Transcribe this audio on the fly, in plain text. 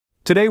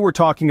Today we're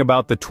talking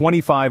about the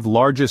 25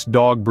 largest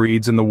dog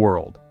breeds in the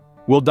world.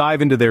 We'll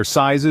dive into their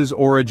sizes,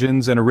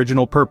 origins, and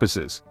original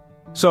purposes.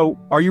 So,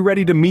 are you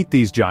ready to meet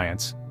these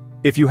giants?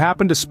 If you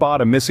happen to spot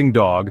a missing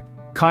dog,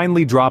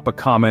 kindly drop a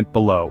comment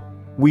below.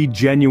 We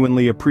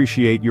genuinely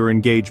appreciate your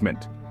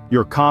engagement.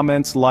 Your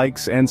comments,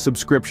 likes, and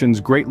subscriptions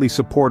greatly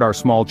support our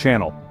small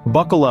channel.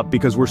 Buckle up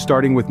because we're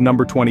starting with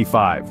number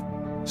 25.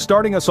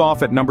 Starting us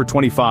off at number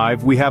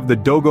 25, we have the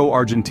Dogo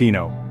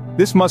Argentino.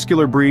 This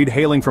muscular breed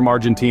hailing from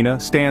Argentina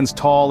stands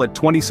tall at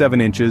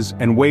 27 inches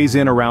and weighs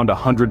in around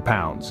 100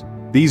 pounds.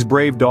 These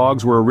brave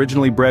dogs were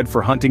originally bred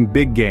for hunting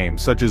big game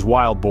such as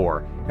wild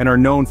boar, and are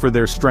known for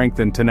their strength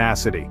and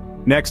tenacity.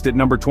 Next at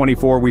number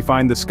 24 we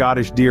find the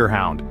Scottish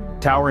Deerhound.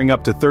 Towering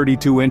up to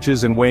 32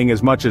 inches and weighing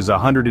as much as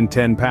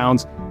 110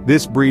 pounds,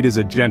 this breed is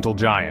a gentle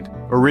giant.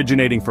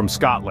 Originating from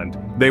Scotland,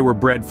 they were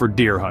bred for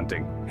deer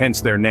hunting,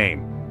 hence their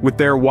name. With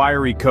their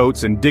wiry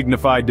coats and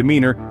dignified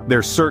demeanor,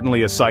 they're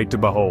certainly a sight to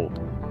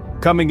behold.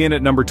 Coming in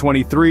at number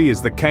 23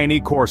 is the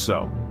Cane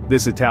Corso.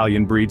 This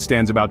Italian breed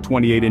stands about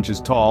 28 inches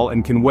tall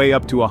and can weigh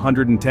up to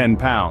 110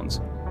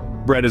 pounds.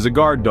 Bred as a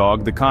guard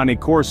dog, the Cane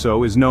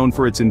Corso is known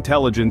for its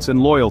intelligence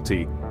and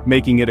loyalty,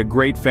 making it a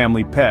great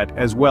family pet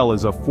as well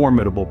as a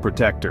formidable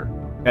protector.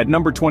 At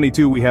number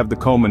 22 we have the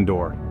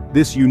Komondor.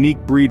 This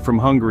unique breed from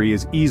Hungary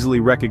is easily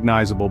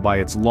recognizable by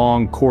its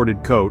long,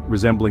 corded coat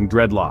resembling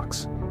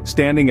dreadlocks.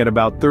 Standing at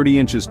about 30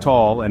 inches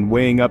tall and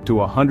weighing up to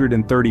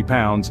 130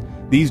 pounds,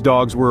 these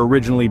dogs were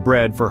originally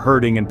bred for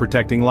herding and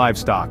protecting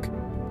livestock.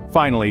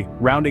 Finally,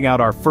 rounding out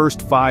our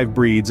first 5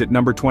 breeds at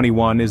number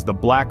 21 is the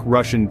Black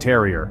Russian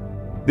Terrier.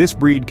 This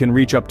breed can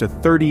reach up to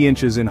 30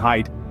 inches in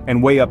height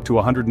and weigh up to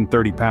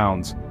 130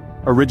 pounds.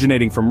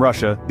 Originating from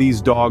Russia, these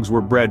dogs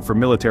were bred for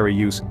military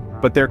use,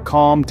 but their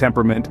calm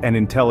temperament and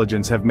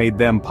intelligence have made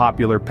them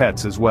popular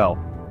pets as well.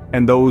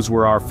 And those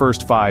were our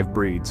first 5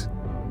 breeds.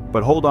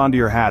 But hold on to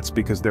your hats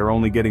because they're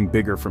only getting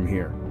bigger from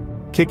here.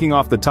 Kicking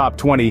off the top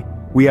 20,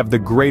 we have the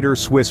Greater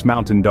Swiss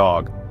Mountain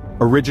Dog.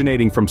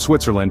 Originating from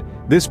Switzerland,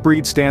 this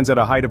breed stands at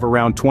a height of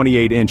around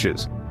 28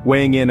 inches.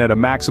 Weighing in at a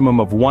maximum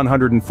of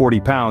 140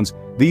 pounds,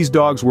 these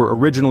dogs were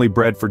originally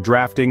bred for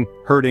drafting,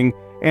 herding,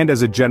 and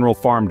as a general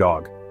farm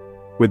dog.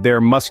 With their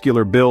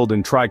muscular build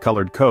and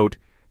tricolored coat,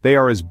 they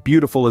are as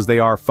beautiful as they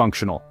are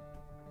functional.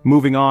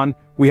 Moving on,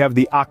 we have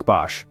the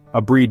Akbaş,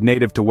 a breed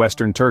native to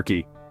Western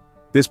Turkey.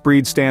 This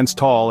breed stands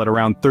tall at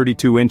around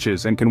 32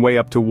 inches and can weigh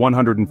up to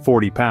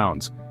 140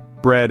 pounds.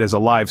 Bred as a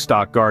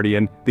livestock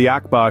guardian, the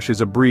Akbaş is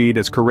a breed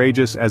as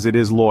courageous as it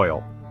is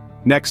loyal.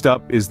 Next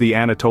up is the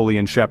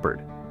Anatolian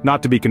Shepherd.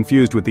 Not to be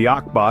confused with the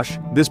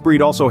Akbaş, this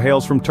breed also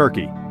hails from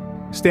Turkey.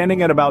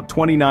 Standing at about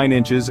 29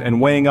 inches and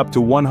weighing up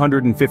to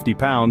 150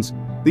 pounds,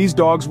 these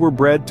dogs were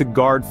bred to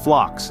guard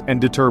flocks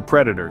and deter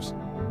predators.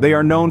 They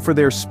are known for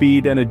their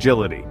speed and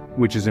agility,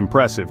 which is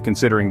impressive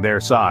considering their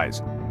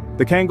size.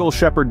 The Kangal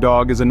Shepherd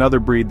dog is another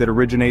breed that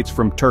originates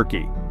from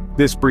Turkey.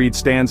 This breed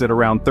stands at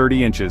around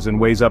 30 inches and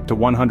weighs up to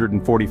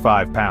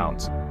 145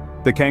 pounds.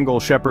 The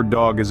Kangal Shepherd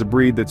dog is a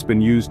breed that's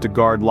been used to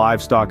guard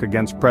livestock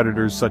against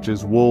predators such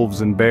as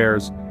wolves and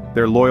bears.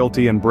 Their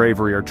loyalty and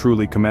bravery are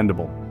truly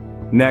commendable.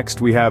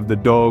 Next we have the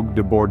Dogue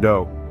de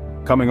Bordeaux.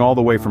 Coming all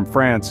the way from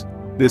France,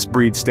 this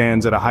breed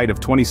stands at a height of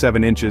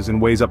 27 inches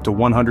and weighs up to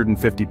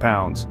 150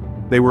 pounds.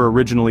 They were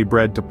originally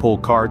bred to pull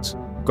carts,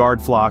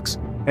 guard flocks,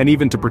 and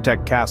even to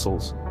protect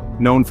castles.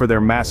 Known for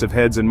their massive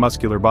heads and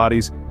muscular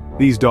bodies,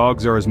 these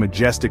dogs are as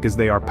majestic as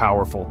they are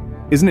powerful.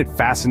 Isn't it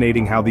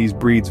fascinating how these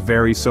breeds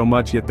vary so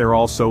much yet they're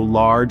all so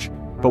large?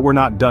 But we're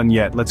not done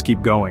yet, let's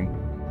keep going.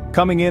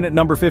 Coming in at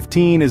number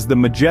 15 is the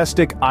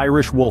majestic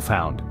Irish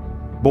Wolfhound.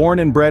 Born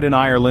and bred in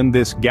Ireland,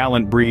 this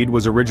gallant breed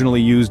was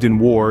originally used in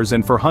wars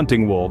and for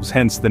hunting wolves,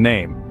 hence the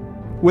name.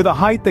 With a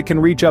height that can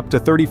reach up to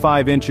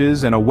 35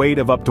 inches and a weight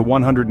of up to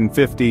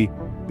 150,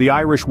 the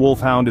Irish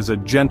Wolfhound is a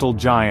gentle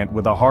giant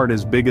with a heart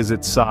as big as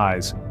its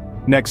size.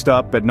 Next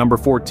up, at number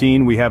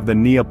 14 we have the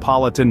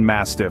Neapolitan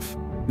Mastiff.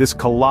 This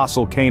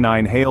colossal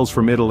canine hails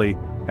from Italy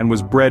and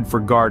was bred for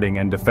guarding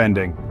and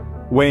defending.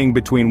 Weighing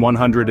between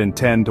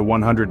 110 to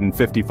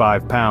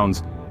 155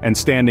 pounds and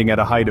standing at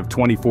a height of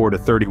 24 to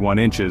 31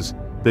 inches,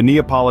 the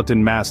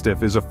Neapolitan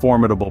Mastiff is a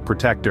formidable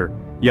protector,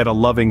 yet a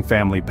loving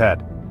family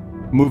pet.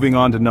 Moving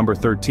on to number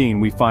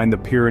 13 we find the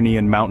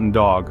Pyrenean Mountain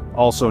Dog,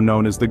 also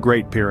known as the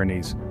Great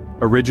Pyrenees.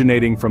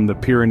 Originating from the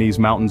Pyrenees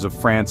Mountains of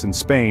France and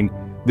Spain,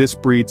 this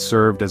breed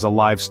served as a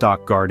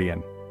livestock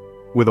guardian.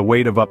 With a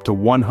weight of up to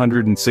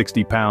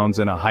 160 pounds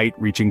and a height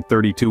reaching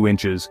 32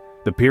 inches,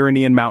 the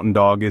Pyrenean Mountain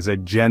Dog is a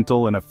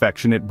gentle and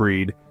affectionate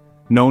breed,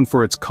 known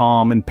for its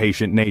calm and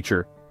patient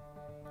nature.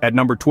 At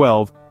number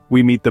 12,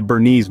 we meet the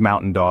Bernese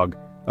Mountain Dog,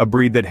 a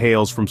breed that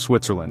hails from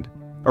Switzerland.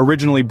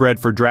 Originally bred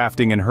for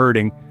drafting and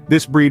herding,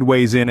 this breed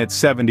weighs in at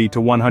 70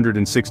 to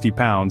 160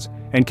 pounds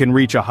and can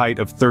reach a height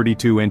of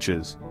 32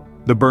 inches.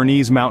 The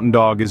Bernese Mountain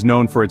Dog is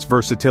known for its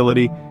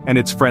versatility and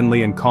its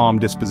friendly and calm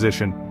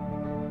disposition.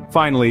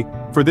 Finally,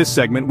 for this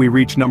segment we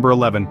reach number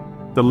 11,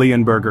 the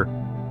Leonberger.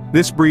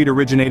 This breed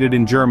originated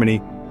in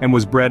Germany and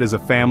was bred as a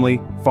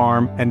family,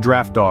 farm, and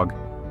draft dog.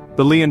 The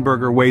The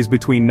Leonberger weighs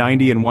between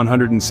 90 and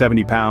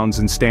 170 pounds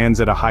and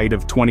stands at a height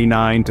of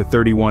 29 to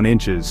 31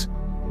 inches.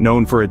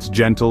 Known for its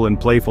gentle and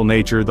playful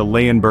nature, the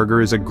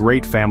Leonberger is a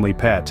great family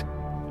pet.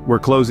 We're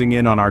closing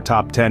in on our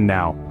top 10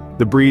 now.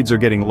 The breeds are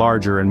getting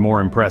larger and more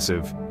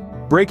impressive.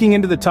 Breaking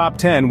into the top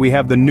 10, we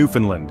have the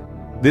Newfoundland.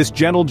 This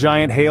gentle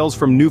giant hails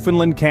from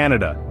Newfoundland,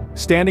 Canada.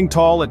 Standing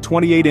tall at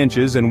 28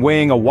 inches and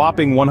weighing a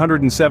whopping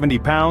 170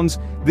 pounds,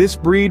 this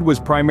breed was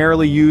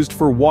primarily used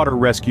for water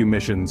rescue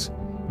missions.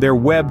 Their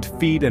webbed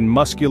feet and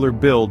muscular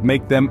build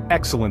make them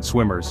excellent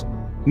swimmers.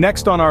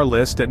 Next on our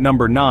list, at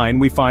number 9,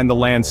 we find the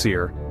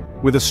Landseer.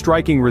 With a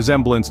striking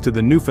resemblance to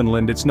the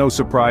Newfoundland, it's no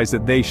surprise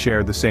that they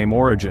share the same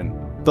origin.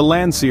 The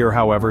Landseer,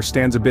 however,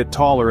 stands a bit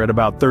taller at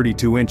about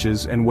 32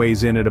 inches and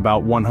weighs in at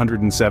about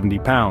 170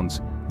 pounds.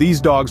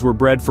 These dogs were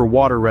bred for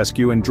water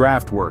rescue and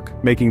draft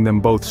work, making them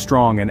both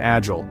strong and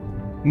agile.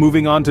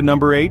 Moving on to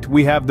number 8,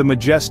 we have the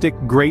majestic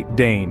Great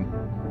Dane.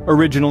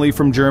 Originally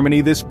from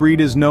Germany, this breed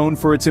is known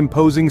for its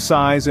imposing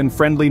size and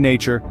friendly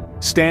nature.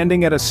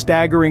 Standing at a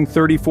staggering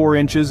 34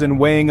 inches and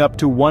weighing up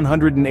to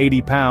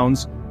 180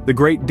 pounds, the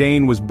Great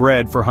Dane was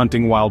bred for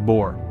hunting wild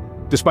boar.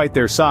 Despite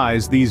their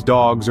size, these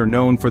dogs are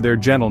known for their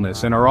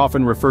gentleness and are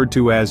often referred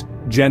to as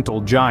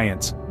gentle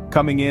giants.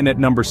 Coming in at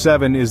number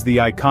 7 is the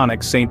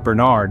iconic Saint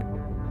Bernard.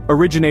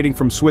 Originating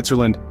from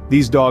Switzerland,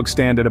 these dogs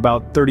stand at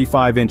about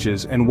 35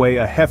 inches and weigh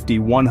a hefty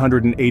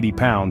 180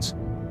 pounds.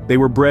 They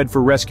were bred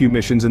for rescue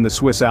missions in the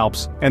Swiss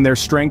Alps, and their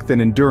strength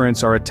and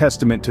endurance are a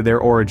testament to their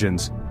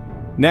origins.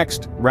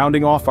 Next,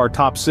 rounding off our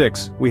top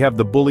 6, we have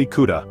the Bully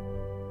Kuta.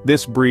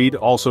 This breed,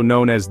 also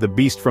known as the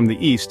Beast from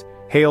the East,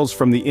 hails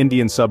from the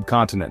Indian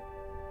subcontinent.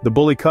 The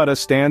Bully Kuta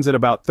stands at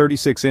about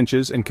 36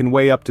 inches and can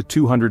weigh up to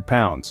 200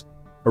 pounds.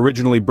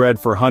 Originally bred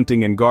for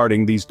hunting and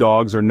guarding, these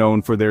dogs are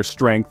known for their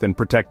strength and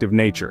protective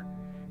nature.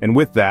 And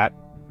with that,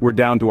 we're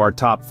down to our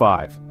top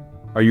 5.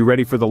 Are you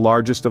ready for the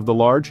largest of the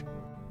large?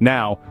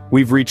 Now,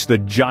 we've reached the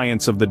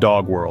giants of the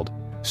dog world.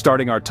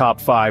 Starting our top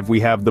 5, we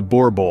have the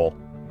Boer Bull.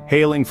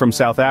 Hailing from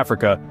South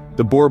Africa,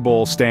 the Boer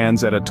Bull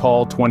stands at a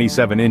tall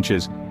 27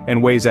 inches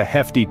and weighs a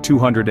hefty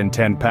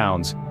 210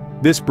 pounds.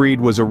 This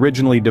breed was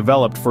originally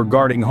developed for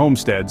guarding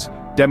homesteads,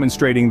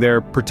 demonstrating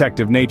their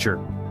protective nature.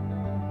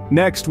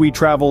 Next, we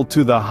travel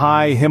to the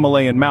high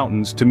Himalayan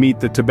mountains to meet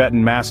the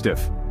Tibetan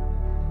Mastiff.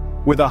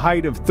 With a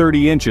height of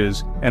 30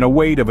 inches and a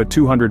weight of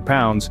 200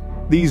 pounds,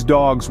 these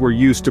dogs were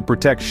used to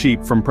protect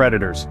sheep from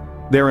predators.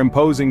 Their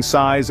imposing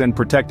size and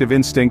protective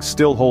instincts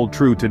still hold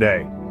true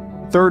today.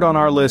 Third on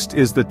our list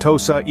is the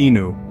Tosa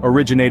Inu,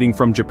 originating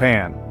from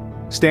Japan.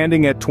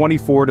 Standing at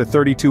 24 to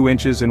 32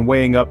 inches and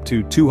weighing up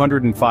to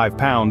 205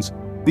 pounds,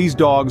 these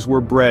dogs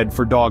were bred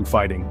for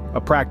dogfighting,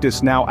 a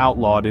practice now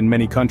outlawed in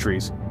many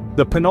countries.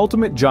 The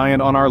penultimate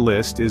giant on our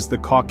list is the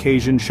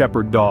Caucasian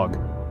Shepherd Dog.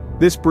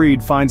 This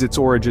breed finds its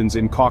origins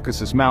in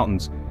Caucasus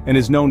Mountains and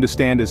is known to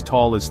stand as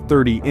tall as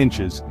 30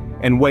 inches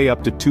and weigh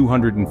up to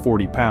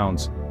 240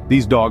 pounds.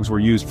 These dogs were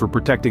used for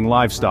protecting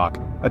livestock,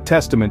 a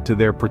testament to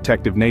their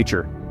protective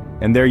nature.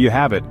 And there you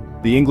have it,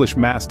 the English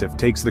Mastiff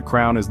takes the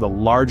crown as the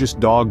largest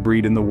dog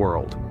breed in the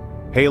world.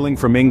 Hailing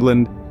from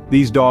England,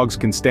 these dogs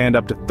can stand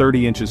up to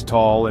 30 inches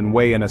tall and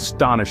weigh an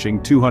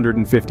astonishing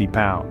 250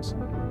 pounds.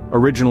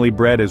 Originally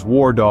bred as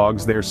war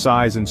dogs, their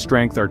size and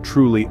strength are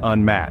truly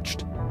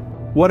unmatched.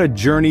 What a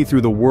journey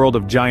through the world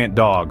of giant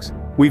dogs.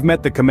 We've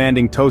met the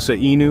commanding Tosa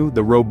Inu,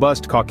 the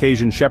robust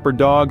Caucasian Shepherd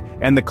Dog,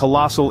 and the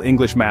colossal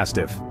English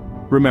Mastiff.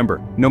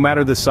 Remember, no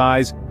matter the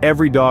size,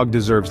 every dog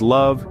deserves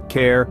love,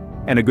 care,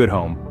 and a good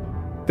home.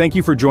 Thank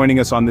you for joining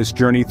us on this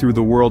journey through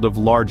the world of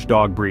large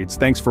dog breeds.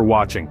 Thanks for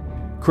watching.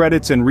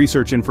 Credits and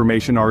research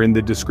information are in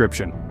the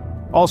description.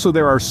 Also,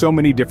 there are so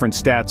many different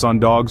stats on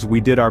dogs, we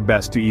did our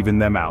best to even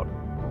them out.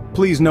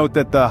 Please note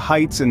that the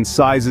heights and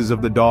sizes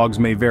of the dogs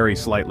may vary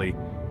slightly.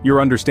 Your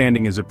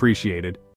understanding is appreciated.